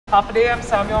Top of the day, I'm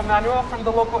Samuel Emmanuel from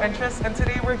the local interest, and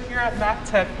today we're here at Mac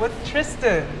Tech with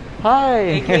Tristen. Hi!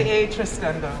 AKA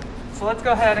Tristendo. So let's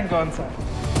go ahead and go inside.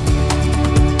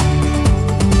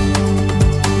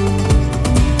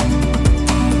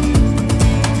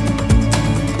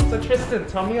 So Tristen,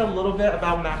 tell me a little bit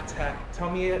about Mac Tech. Tell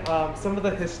me some of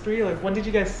the history, like when did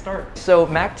you guys start? So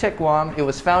Mac Tech Guam, it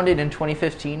was founded in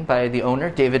 2015 by the owner,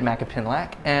 David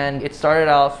Macapinlac, and it started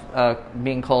off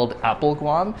being called Apple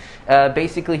Guam.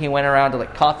 Basically, he went around to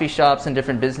like coffee shops and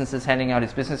different businesses handing out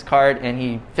his business card, and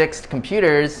he fixed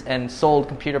computers and sold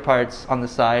computer parts on the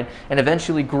side, and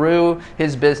eventually grew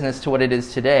his business to what it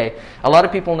is today. A lot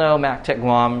of people know Mac Tech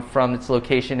Guam from its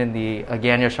location in the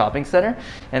Ganya Shopping Center,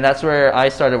 and that's where I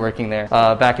started working there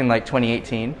back in like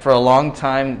 2018. For a long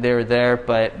time they were there,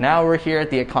 but now we're here at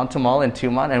the Akanta Mall in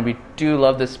Tumon, and we do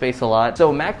love this space a lot.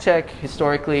 So Mac Tech,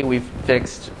 historically, we've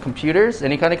fixed computers,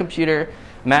 any kind of computer,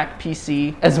 Mac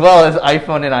PC, as well as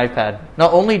iPhone and iPad.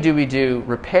 Not only do we do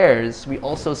repairs, we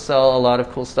also sell a lot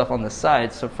of cool stuff on the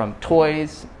side. So from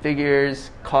toys,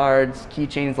 figures, cards,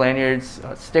 keychains, lanyards,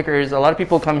 stickers. A lot of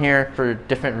people come here for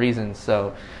different reasons.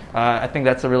 So I think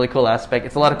that's a really cool aspect.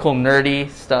 It's a lot of cool nerdy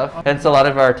stuff. Hence a lot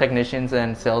of our technicians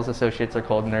and sales associates are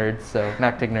called nerds. So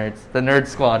Mac Tech Nerds, the Nerd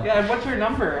Squad. Yeah, and what's your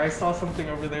number? I saw something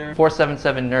over there.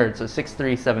 477 Nerds, so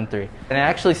 6373. And it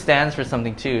actually stands for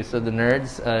something too. So the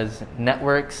Nerds is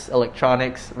networks,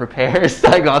 electronics, repairs,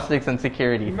 diagnostics, and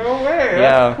security. No way,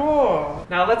 that's cool.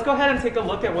 Now let's go ahead and take a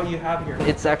look at what you have here.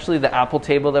 It's actually the Apple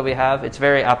table that we have. It's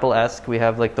very Apple-esque. We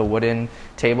have like the wooden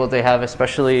table they have,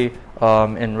 especially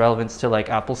in relevance to like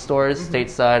Apple stores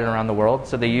stateside and around the world.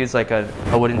 So they use like a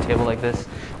wooden table like this.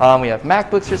 We have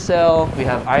MacBooks for sale, we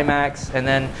have iMacs, and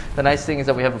then the nice thing is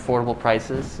that we have affordable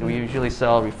prices. We usually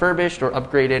sell refurbished or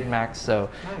upgraded Macs, so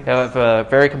we have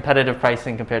very competitive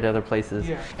pricing compared to other places.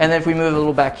 Yeah. And then if we move a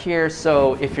little back here,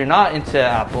 so if you're not into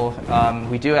Apple,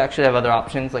 we do actually have other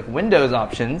options like Windows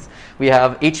options. We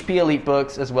have HP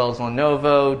EliteBooks as well as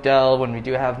Lenovo, Dell when we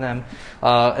do have them.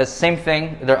 Same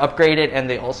thing, they're upgraded and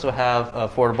they also have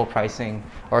affordable pricing,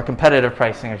 or competitive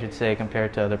pricing I should say,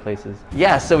 compared to other places.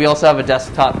 Yeah, so we also have a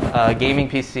desktop gaming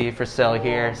PC for sale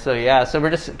here. So yeah, so we're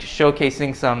just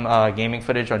showcasing some gaming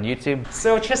footage on YouTube.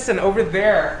 So Tristen, over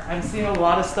there, I'm seeing a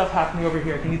lot of stuff happening over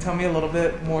here. Can you tell me a little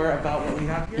bit more about what we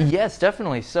have here? Yes,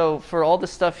 definitely. So for all the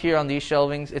stuff here on these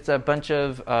shelvings, it's a bunch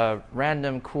of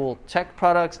random cool tech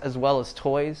products as well as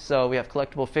toys. So we have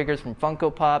collectible figures from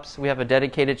Funko Pops. We have a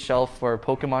dedicated shelf for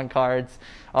Pokemon cards.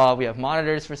 We have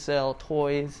monitors for sale,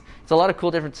 toys. It's a lot of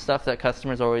cool different stuff that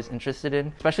customers are always interested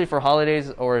in, especially for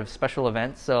holidays or special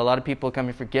events. So a lot of people come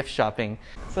here for gift shopping.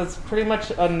 So it's pretty much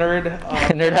a nerd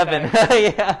nerd heaven.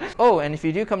 Yeah. Oh, and if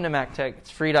you do come to Mac Tech, it's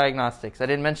free diagnostics. I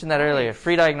didn't mention that earlier.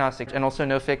 Free diagnostics, and also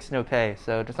no fix, no pay.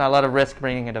 So there's not a lot of risk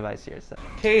bringing a device here. So.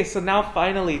 Okay, so now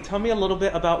finally, tell me a little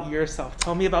bit about yourself.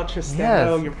 Tell me about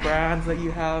Tristendo, your brands that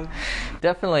you have.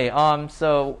 Definitely.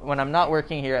 So when I'm not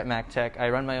working here at Mac Tech, I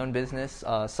run my own business,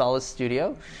 Solid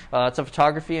Studio. It's a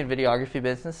photography and videography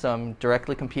business, so I'm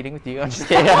directly competing with you. I'm just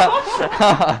kidding.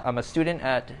 I'm a student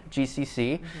at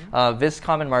GCC,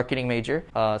 Viscom and marketing major,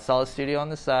 Solid Studio on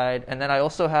the side, and then I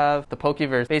also have the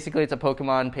Pokeverse. Basically, it's a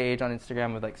Pokemon page on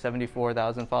Instagram with like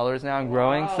 74,000 followers now and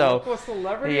growing. So look what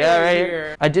celebrity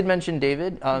here. I did mention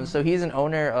David. So he's an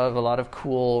owner of a lot of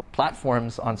cool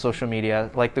platforms on social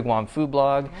media, like the Guam Food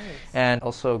Blog, and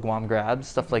also Guam Grabs,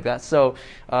 stuff like that. So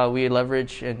we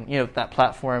leverage and that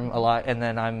platform a lot, and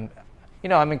then I'm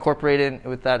incorporated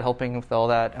with that, helping with all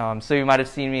that. So you might have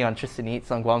seen me on Tristen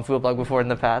Eats on Guam Food Blog before in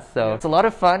the past. So it's a lot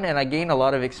of fun, and I gained a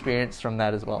lot of experience from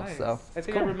that as well. Nice. So I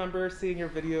think I remember seeing your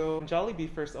video when Jollibee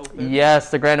first opened. Yes,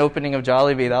 the grand opening of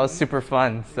Jollibee. That was super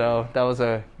fun. So that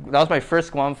was my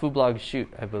first Guam Food Blog shoot,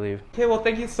 I believe. Okay, well,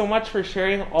 thank you so much for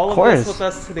sharing all of this with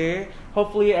us today.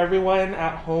 Hopefully everyone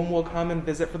at home will come and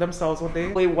visit for themselves one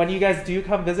day. When you guys do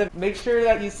come visit, make sure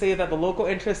that you say that the local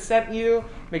interest sent you.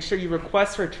 Make sure you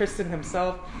request for Tristen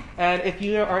himself. And if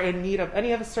you are in need of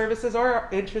any of his services or are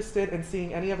interested in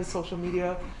seeing any of his social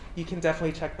media, you can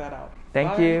definitely check that out.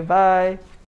 Thank you. Bye.